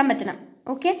നമുക്ക് എഴുതാൻ പറ്റണം.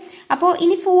 ഓക്കെ, അപ്പോൾ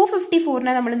ഇനി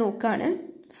 454നെ നമ്മൾ നോക്കുകയാണ്.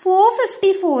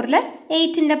 454ൽ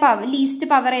 8ൻ്റെ പവർ ലീസ്റ്റ്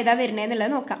പവർ ഏതാ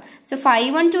വരുന്നതെന്നുള്ളത് നോക്കാം. സോ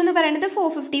 512 എന്ന് പറയുന്നത്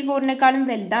 454നേക്കാളും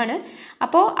വലുതാണ്.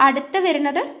 അപ്പോൾ അടുത്ത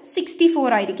വരുന്നത്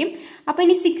 64 ആയിരിക്കും. അപ്പോൾ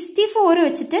ഇനി 64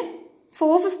 വെച്ചിട്ട്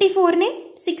 454നെയും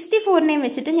 64നെയും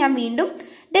വെച്ചിട്ട് ഞാൻ വീണ്ടും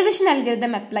ഡിവിഷൻ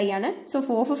അൽഗരിതം അപ്ലൈ ആണ്. സോ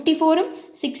 454ഉം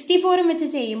 64ഉം വെച്ച്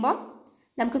ചെയ്യുമ്പോൾ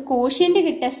നമുക്ക് കോഷ്യന്റ്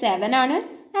കിട്ടുക 7 ആണ്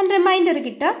ആൻഡ് റിമൈൻഡർ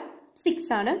കിട്ടുക 6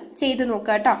 ആണ്. ചെയ്ത്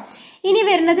നോക്കുക കേട്ടോ. ഇനി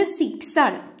വരുന്നത് 6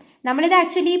 ആണ്. നമ്മളിത്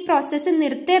ആക്ച്വലി ഈ പ്രോസസ്സ്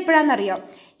നിർത്തുക എപ്പോഴാണെന്നറിയോ?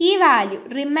 ഈ വാല്യൂ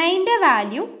റിമൈൻഡർ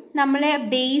വാല്യൂ നമ്മൾ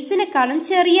ബേസിനേക്കാളും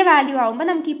ചെറിയ വാല്യൂ ആകുമ്പോൾ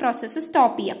നമുക്ക് ഈ പ്രോസസ്സ്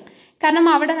സ്റ്റോപ്പ് ചെയ്യാം. കാരണം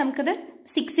അവിടെ നമുക്കത്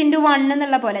 6 into 1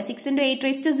 എന്നുള്ള പോലെ 6 into 8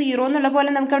 raised to 0 എന്നുള്ള പോലെ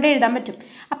നമുക്ക് അവിടെ എഴുതാൻ പറ്റും.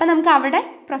 അപ്പം നമുക്ക് അവിടെ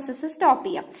പ്രോസസ്സ് സ്റ്റോപ്പ്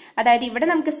ചെയ്യാം. അതായത് ഇവിടെ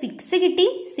നമുക്ക് 6 കിട്ടി.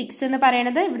 6 എന്ന്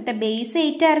പറയുന്നത് ഇവിടുത്തെ ബേസ്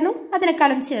 8 ആയിരുന്നു,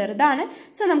 അതിനേക്കാളും ചെറുതാണ്.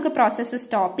 സോ നമുക്ക് പ്രോസസ്സ്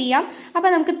സ്റ്റോപ്പ് ചെയ്യാം. അപ്പം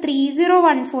നമുക്ക്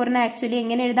 3014നെ ആക്ച്വലി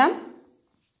എങ്ങനെ എഴുതാം?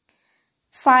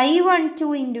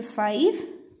 512 into 5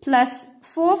 പ്ലസ്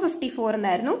 454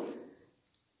 എന്നായിരുന്നു.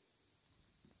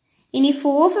 ഇനി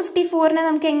 454നെ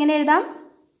നമുക്ക് എങ്ങനെ എഴുതാം?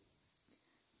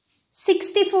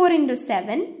 64 into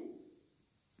 7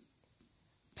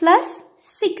 പ്ലസ്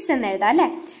 6 എന്ന് എഴുതാം അല്ലേ?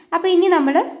 അപ്പോൾ ഇനി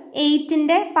നമ്മൾ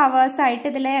 8ന്റെ പവേഴ്സ് ആയിട്ട്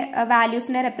ഇതിലെ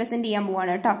വാല്യൂസിനെ റെപ്രസെന്റ് ചെയ്യാൻ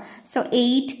പോവാണ് കേട്ടോ. So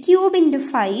 8 cube into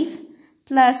 5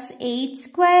 plus 8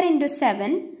 square into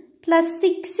 7 plus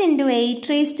 6 into 8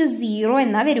 raise to 0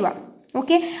 എന്നാ വരുക.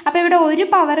 ഓക്കെ, അപ്പോൾ ഇവിടെ ഒരു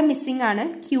പവർ മിസ്സിംഗ് ആണ്.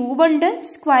 ക്യൂബ് ഉണ്ട്,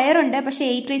 സ്ക്വയർ ഉണ്ട്, പക്ഷേ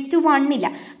 8 റേസ് ടു 1 ഇല്ല.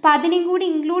 അപ്പോൾ അതിനും കൂടി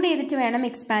ഇൻക്ലൂഡ് ചെയ്തിട്ട് വേണം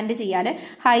എക്സ്പാൻഡ് ചെയ്യാൻ.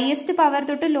 ഹയസ്റ്റ് പവർ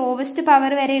തൊട്ട് ലോവസ്റ്റ്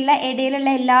പവർ വരെയുള്ള ഇടയിലുള്ള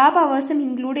എല്ലാ പവേഴ്സും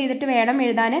ഇൻക്ലൂഡ് ചെയ്തിട്ട് വേണം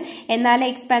എഴുതാൻ, എന്നാലേ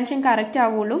എക്സ്പാൻഷൻ കറക്റ്റ്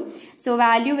ആവുള്ളൂ. സോ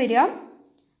വാല്യൂ വരിക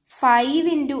 5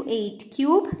 into 8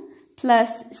 cube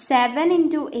plus 7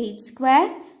 into 8 square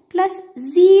plus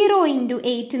 0 into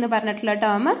 8 എന്ന് പറഞ്ഞിട്ടുള്ള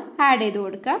ടേം ആഡ് ചെയ്ത്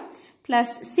കൊടുക്കുക.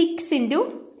 പ്ലസ് 6 ഇൻറ്റു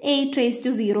 8 റേസ് ടു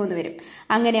 0 എന്ന് വരും.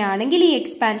 അങ്ങനെയാണെങ്കിൽ ഈ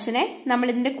എക്സ്പാൻഷനെ നമ്മൾ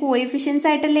ഇതിൻ്റെ കോഎഫിഷ്യൻസ്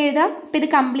ആയിട്ടല്ലേ എഴുതാം. അപ്പോൾ ഇത്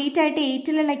കംപ്ലീറ്റ് ആയിട്ട്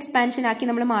 8ലുള്ള എക്സ്പാൻഷൻ ആക്കി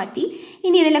നമ്മൾ മാറ്റി.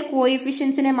 ഇനി ഇതിലെ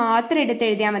കോഎഫിഷ്യൻസിനെ മാത്രം എടുത്ത്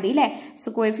എഴുതിയാൽ മതി അല്ലേ? സോ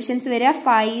കോഎഫിഷ്യൻസ് വരിക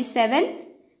 5, 7,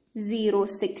 0,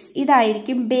 6.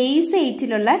 ഇതായിരിക്കും ബേസ്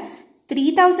 8ലുള്ള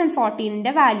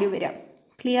 3014ന്റെ വാല്യൂ വരിക.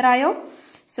 ക്ലിയർ ആയോ?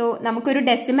 സോ നമുക്കൊരു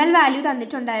ഡെസിമൽ വാല്യൂ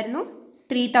തന്നിട്ടുണ്ടായിരുന്നു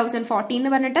 3014 എന്ന്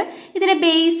പറഞ്ഞിട്ട്. ഇതിനെ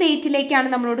ബേസ് 8ലേക്കാണ്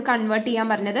നമ്മളോട് കൺവേർട്ട് ചെയ്യാൻ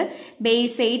പറഞ്ഞത്.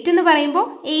 ബേസ് 8 എന്ന് പറയുമ്പോൾ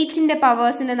 8ന്റെ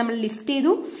പവേഴ്സിനെ നമ്മൾ ലിസ്റ്റ്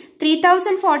ചെയ്തു.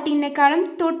 3014നേക്കാളും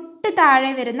തൊട്ട്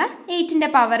താഴെ വരുന്ന 8ന്റെ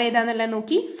പവർ ഏതാണെന്നുള്ളത്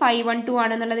നോക്കി 512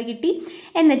 ആണെന്നുള്ളത് കിട്ടി.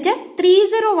 എന്നിട്ട്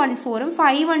 3014ഉം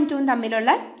 512ഉം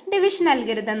തമ്മിലുള്ള ഡിവിഷൻ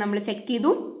അൽഗോരിതം നമ്മൾ ചെക്ക്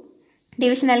ചെയ്തു.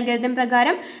 ഡിവിഷൻ അൽഗോരിതം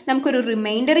പ്രകാരം നമുക്കൊരു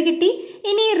റിമൈൻഡർ കിട്ടി.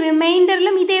 ഇനി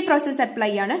റിമൈൻഡറിലും ഇതേ പ്രോസസ്സ്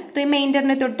അപ്ലൈ ആണ്.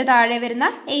 റിമൈൻഡറിന് തൊട്ട് താഴെ വരുന്ന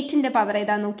 8ന്റെ പവർ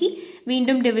ഏതാ നോക്കി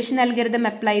വീണ്ടും ഡിവിഷൻ അൽഗോരിതം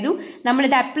അപ്ലൈ ചെയ്തു.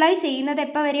 നമ്മളിത് അപ്ലൈ ചെയ്യുന്നത്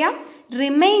എപ്പോൾ വരെയാ?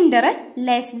 റിമൈൻഡർ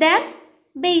ലെസ് ദാൻ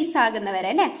ബേസ് ആകുന്നവരെ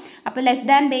അല്ലേ? അപ്പോൾ ലെസ്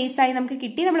ദാൻ ബേസ് ആയി നമുക്ക്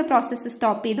കിട്ടി. നമ്മൾ പ്രോസസ്സ്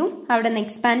സ്റ്റോപ്പ് ചെയ്തു. അവിടെ നിന്ന്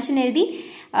എക്സ്പാൻഷൻ എഴുതി.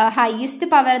 ഹയസ്റ്റ്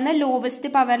പവറിന്ന് ലോവസ്റ്റ്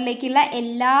പവറിലേക്കുള്ള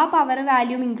എല്ലാ പവർ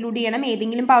വാല്യൂവും ഇൻക്ലൂഡ് ചെയ്യണം.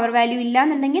 ഏതെങ്കിലും പവർ വാല്യൂ ഇല്ല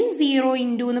എന്നുണ്ടെങ്കിൽ 0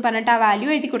 ഇൻറ്റു എന്ന് പറഞ്ഞിട്ട് ആ വാല്യൂ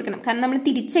എഴുതി കൊടുക്കണം. കാരണം നമ്മൾ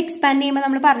തിരിച്ച് എക്സ്പാൻഡ് ചെയ്യുമ്പോൾ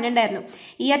നമ്മൾ പറഞ്ഞിട്ടുണ്ടായിരുന്നു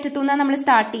ഈ അറ്റത്തുനിന്നാണ് നമ്മൾ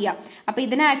സ്റ്റാർട്ട് ചെയ്യുക. അപ്പോൾ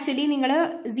ഇതിന് ആക്ച്വലി നിങ്ങൾ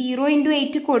 0 ഇൻറ്റു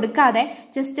 8 കൊടുക്കാതെ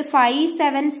ജസ്റ്റ് 5,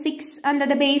 7, 6 അണ്ടർ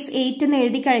ദ ബേസ് 8 എന്ന്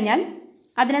എഴുതി കഴിഞ്ഞാൽ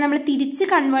അതിനെ നമ്മൾ തിരിച്ച്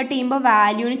കൺവേർട്ട് ചെയ്യുമ്പോൾ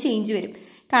വാല്യൂന് ചേഞ്ച് വരും.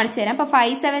 കാണിച്ചു തരാം. അപ്പോൾ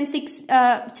 5, 7, 6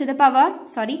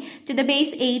 ടു ദ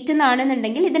ബേസ് 8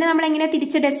 എന്നാണെന്നുണ്ടെങ്കിൽ ഇതിനെ നമ്മൾ എങ്ങനെ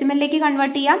തിരിച്ച് ഡെസിമലിലേക്ക്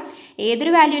കൺവേർട്ട് ചെയ്യാം?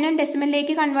 ഏതൊരു വാല്യൂനും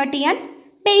ഡെസിമലിലേക്ക് കൺവേർട്ട് ചെയ്യാൻ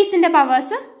ബേസിന്റെ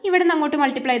പവേഴ്സ് ഇവിടെ നിന്ന് അങ്ങോട്ട്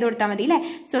മൾട്ടിപ്ലൈ ചെയ്ത് കൊടുത്താൽ മതി അല്ലേ?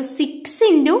 So 6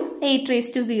 into 8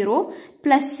 raise to 0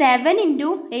 plus 7 into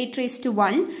 8 raise to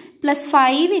 1 plus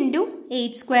 5 into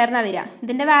 8 square എന്നാണ് വരിക.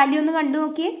 ഇതിന്റെ വാല്യൂ ഒന്ന് കണ്ടു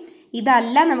നോക്കിയേ.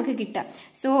 ഇതല്ല നമുക്ക് കിട്ടുക.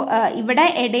 സോ ഇവിടെ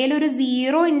ഇടയിൽ ഒരു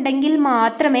 0 ഉണ്ടെങ്കിൽ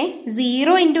മാത്രമേ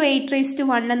 0 ഇൻറ്റു 8 റേസ് ടു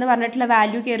 1 എന്ന് പറഞ്ഞിട്ടുള്ള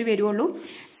വാല്യൂ കയറി വരുള്ളൂ.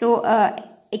 സോ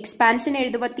എക്സ്പാൻഷൻ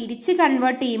എഴുതുമ്പോൾ തിരിച്ച്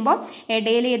കൺവേർട്ട് ചെയ്യുമ്പോൾ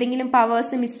ഇടയിൽ ഏതെങ്കിലും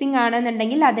പവേഴ്സ് മിസ്സിംഗ്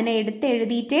ആണെന്നുണ്ടെങ്കിൽ അതിനെ എടുത്ത്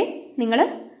എഴുതിയിട്ടേ നിങ്ങൾ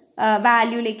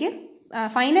വാല്യൂലേക്ക്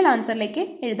ഫൈനൽ ആൻസറിലേക്ക്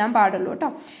എഴുതാൻ പാടുള്ളൂ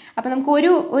കേട്ടോ. അപ്പോൾ നമുക്ക്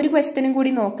ഒരു ക്വസ്റ്റ്യനും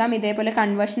കൂടി നോക്കാം ഇതേപോലെ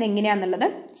കൺവേർഷൻ എങ്ങനെയാണെന്നുള്ളത്.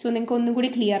 സോ നിങ്ങൾക്ക് ഒന്നും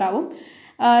കൂടി ക്ലിയർ ആവും.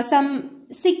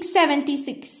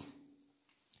 676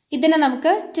 ഇതിനെ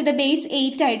നമുക്ക് ടു ദ ബേസ്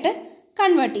 8 ആയിട്ട്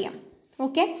കൺവേർട്ട് ചെയ്യാം.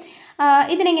 ഓക്കെ,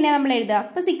 ഇതിനെങ്ങനെയാണ് നമ്മൾ എഴുതുക?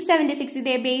 അപ്പോൾ 676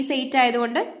 ഇതേ ബേസ് 8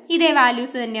 ആയതുകൊണ്ട് ഇതേ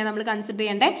വാല്യൂസ് തന്നെയാണ് നമ്മൾ കൺസിഡർ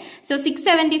ചെയ്യേണ്ടത്. സോ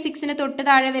 676ന് തൊട്ട്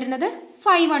താഴെ വരുന്നത്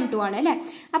 512 ആണ് അല്ലേ?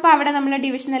 അപ്പോൾ അവിടെ നമ്മൾ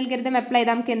ഡിവിഷൻ അൽഗോരിതം അപ്ലൈ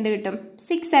ചെയ്താൽ നമുക്ക് എന്ത് കിട്ടും?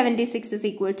 676 is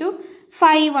equal to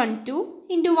 512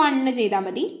 ഇൻറ്റു 1 ചെയ്താൽ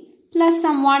മതി പ്ലസ്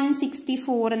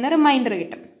 164 എന്ന റിമൈൻഡർ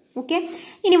കിട്ടും. ഓക്കെ,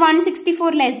 ഇനി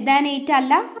 164 ലെസ് ദാൻ 8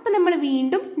 അല്ല. അപ്പോൾ നമ്മൾ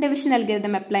വീണ്ടും ഡിവിഷൻ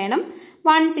അൽഗോരിതം അപ്ലൈ ചെയ്യണം.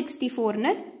 164ന്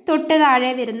തൊട്ട്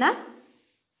താഴെ വരുന്ന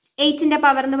 8ന്റെ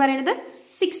പവർ എന്ന് പറയുന്നത്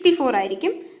 64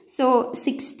 ആയിരിക്കും. സോ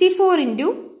 64 ഇൻറ്റു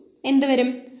എന്ത് വരും?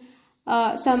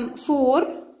 4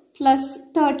 പ്ലസ്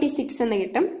 36 എന്ന്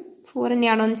കിട്ടും. 4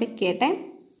 തന്നെയാണോ എന്ന് ചെക്ക് ചെയ്യട്ടെ.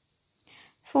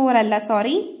 4 അല്ല,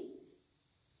 സോറി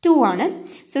 2 ആണ്.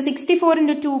 സോ 64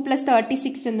 ഇൻറ്റു 2 പ്ലസ്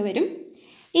 36 എന്ന് വരും.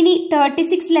 ഇനി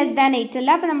 36 ലെസ് ദാൻ 8 അല്ല.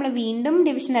 അപ്പോൾ നമ്മൾ വീണ്ടും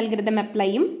ഡിവിഷൻ അൽഗോരിതം അപ്ലൈ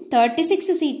ചെയ്യും. 36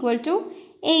 is equal to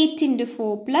 8 into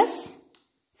 4 plus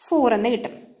 4 എന്ന്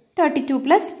കിട്ടും. 32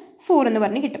 പ്ലസ് 4 എന്ന്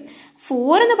പറഞ്ഞ് കിട്ടും.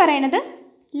 4 എന്ന് പറയുന്നത്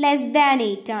ലെസ് ദാൻ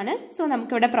 8 ആണ്. സോ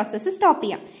നമുക്കിവിടെ പ്രോസസ്സ് സ്റ്റോപ്പ്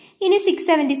ചെയ്യാം. ഇനി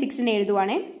 676നെ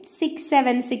എഴുതുവാണേ.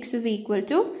 676 is equal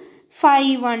to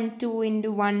 512 into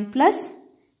 1 plus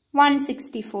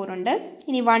 164 ഉണ്ട്.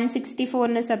 ഇനി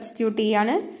 164ന് സബ്സ്റ്റിറ്റ്യൂട്ട്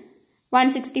ചെയ്യാണ്.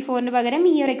 164ന് പകരം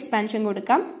ഈ ഒരു എക്സ്പാൻഷൻ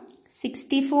കൊടുക്കാം.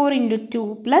 64 ഇൻറ്റു 2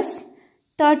 പ്ലസ്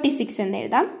 36 എന്ന്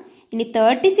എഴുതാം. ഇനി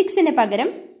 36ന്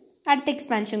പകരം അടുത്ത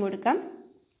എക്സ്പാൻഷൻ കൊടുക്കാം.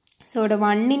 സോ ഇവിടെ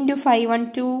 1 into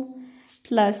 512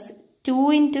 plus 2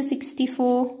 into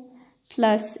 64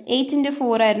 plus 8 into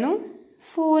 4 ആയിരുന്നു.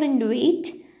 4 ഇൻറ്റു 8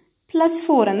 പ്ലസ്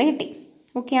 4 എന്ന് കിട്ടി.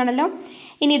 ഓക്കെ ആണല്ലോ.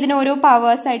 ഇനി ഇതിന് ഓരോ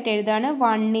പവേഴ്സ് ആയിട്ട് എഴുതാണ്.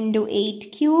 1 into 8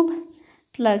 cube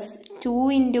plus 2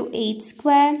 into 8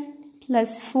 square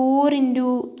plus 4 into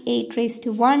 8 raised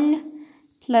to 1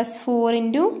 plus 4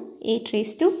 into 8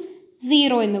 raised to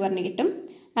 0 എന്ന് പറഞ്ഞ് കിട്ടും.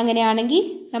 അങ്ങനെയാണെങ്കിൽ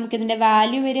നമുക്കിതിൻ്റെ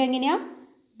വാല്യൂ വരിക എങ്ങനെയാണ്?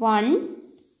 1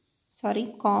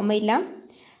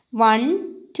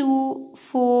 2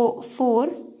 4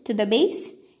 to the base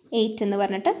 8 എന്ന്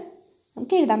പറഞ്ഞിട്ട്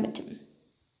നമുക്ക് എഴുതാൻ പറ്റും.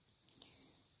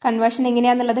 കൺവേർഷൻ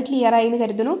എങ്ങനെയാണെന്നുള്ളത് ക്ലിയർ ആയി എന്ന്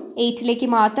കരുതുന്നു. 8ലേക്ക്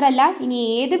മാത്രമല്ല, ഇനി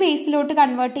ഏത് ബേസിലോട്ട്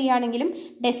കൺവേർട്ട് ചെയ്യുകയാണെങ്കിലും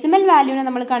ഡെസിമൽ വാല്യൂനെ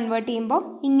നമ്മൾ കൺവേർട്ട് ചെയ്യുമ്പോൾ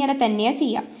ഇങ്ങനെ തന്നെയാണ്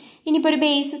ചെയ്യുക. ഇനിയിപ്പോൾ ഒരു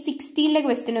ബേസ് 16ലെ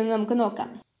ക്വസ്റ്റ്യൻ ഒന്ന് നമുക്ക് നോക്കാം.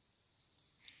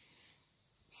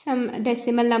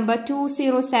 ഡെസിമൽ നമ്പർ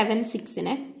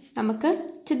 2076നെ നമുക്ക്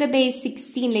ടു ദ ബേസ്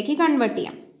 16ലേക്ക് കൺവേർട്ട്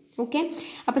ചെയ്യാം. ഓക്കെ,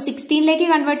 അപ്പോൾ 16ലേക്ക്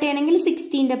കൺവേർട്ട് ചെയ്യണമെങ്കിൽ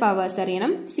 16ന്റെ പവേഴ്സ്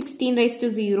അറിയണം. 16 raised to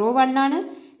 0 1 ആണ്,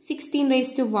 16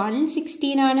 raised to 1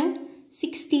 16 ആണ്,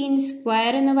 16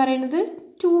 സ്ക്വയർ എന്ന് പറയുന്നത്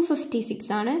 256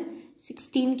 ആണ്,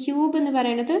 16 ക്യൂബ് എന്ന്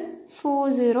പറയുന്നത്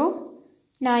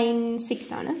 4096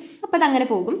 ആണ്. അപ്പോൾ അതങ്ങനെ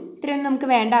പോകും. ഇത്രയൊന്നും നമുക്ക്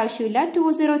വേണ്ട ആവശ്യമില്ല.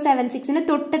 2076ന്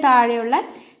തൊട്ട് താഴെയുള്ള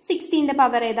 16ന്റെ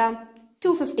പവർ ഏതാ?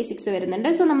 256 വരുന്നുണ്ട്.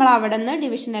 സോ നമ്മൾ അവിടെ നിന്ന്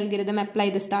ഡിവിഷൻ അൽഗോരിതം അപ്ലൈ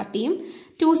ചെയ്ത് സ്റ്റാർട്ട് ചെയ്യും.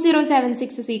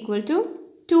 2076 is equal to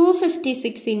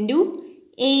 256 into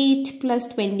 8 plus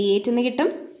 28 എന്ന് കിട്ടും.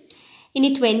 ഇനി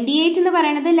 28 എന്ന്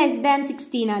പറയുന്നത് ലെസ് ദാൻ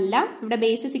 16 അല്ല. ഇവിടെ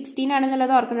ബേസ് 16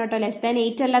 ആണെന്നുള്ളത് ഓർക്കണം കേട്ടോ. ലെസ് ദാൻ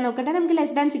 8 അല്ല നോക്കട്ടെ, നമുക്ക്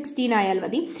ലെസ് ദാൻ 16 ആയാൽ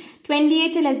മതി.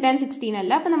 28 ലെസ് ദാൻ 16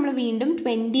 അല്ല. അപ്പോൾ നമ്മൾ വീണ്ടും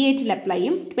 28ൽ അപ്ലൈ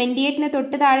ചെയ്യും. 28ന്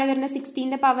തൊട്ട് താഴെ വരുന്ന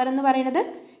 16ന്റെ പവർ എന്ന് പറയുന്നത്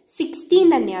 16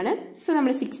 തന്നെയാണ്. സോ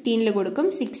നമ്മൾ 16ൽ കൊടുക്കും.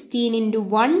 16 into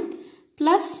 1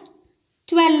 plus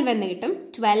 12 എന്ന് കിട്ടും.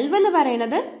 12 എന്ന്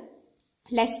പറയുന്നത്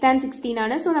ലെസ് ദാൻ 16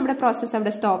 ആണ്. സോ നമ്മുടെ പ്രോസസ്സ്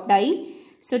അവിടെ സ്റ്റോപ്ഡ് ആയി.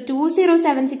 സോ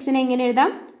 2076നെ എങ്ങനെ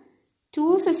എഴുതാം?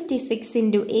 256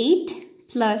 into 8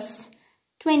 plus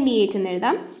 28 എന്ന്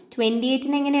എഴുതാം.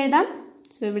 28നെ എങ്ങനെ എഴുതാം?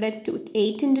 സോ ഇവിടെ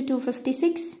 8 into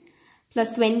 256 plus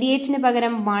 28ന്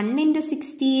പകരം 1 into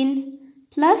 16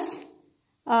 plus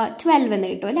 12 എന്ന്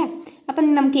കിട്ടും അല്ലേ? അപ്പം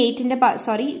നമുക്ക്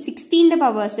 16ന്റെ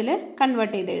പവേഴ്സിൽ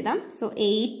കൺവേർട്ട് ചെയ്ത് എഴുതാം. So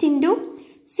 8 into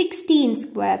 16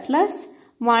 square plus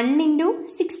 1 into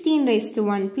 16 raised to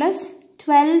 1 plus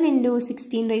 12 into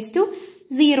 16 raised to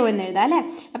 0 എന്ന് എഴുതാം അല്ലേ?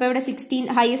 അപ്പോൾ ഇവിടെ 16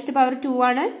 ഹയസ്റ്റ് പവർ 2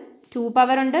 ആണ്. 2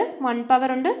 പവർ ഉണ്ട്, 1 പവർ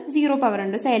ഉണ്ട്, 0 പവർ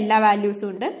ഉണ്ട്. സോ എല്ലാ വാല്യൂസും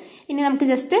ഉണ്ട്. ഇനി നമുക്ക്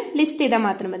ജസ്റ്റ് ലിസ്റ്റ് ചെയ്താൽ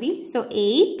മാത്രം മതി. സോ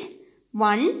 8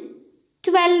 1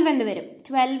 12 എന്ന് വരും.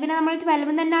 12നെ നമ്മൾ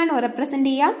 12 തന്നെയാണോ റെപ്രസെൻറ്റ്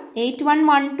ചെയ്യുക? 8 1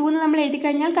 1 2 എന്ന് നമ്മൾ എഴുതി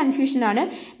കഴിഞ്ഞാൽ കൺഫ്യൂഷനാണ്.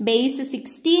 ബേസ്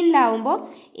 16ലാവുമ്പോൾ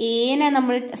 10നെ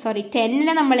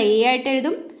നമ്മൾ A ആയിട്ട്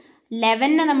എഴുതും,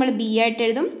 11നെ നമ്മൾ B ആയിട്ട്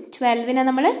എഴുതും, 12നെ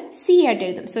നമ്മൾ C ആയിട്ട്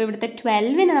എഴുതും. സോ ഇവിടുത്തെ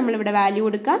 12ന് നമ്മളിവിടെ വാല്യൂ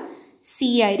കൊടുക്കുക C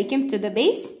ആയിരിക്കും to the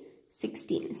base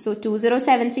 16. So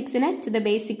 2076ന് to the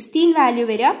base 16 value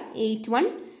വരിക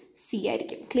 81C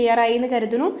ആയിരിക്കും. ക്ലിയർ ആയി എന്ന്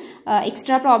കരുതുന്നു.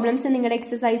 എക്സ്ട്രാ പ്രോബ്ലംസ് നിങ്ങളുടെ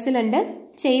എക്സസൈസിലുണ്ട്,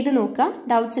 ചെയ്ത് നോക്കുക.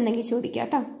 ഡൗട്ട്സ് ഉണ്ടെങ്കിൽ ചോദിക്കാം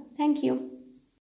കേട്ടോ. Thank you.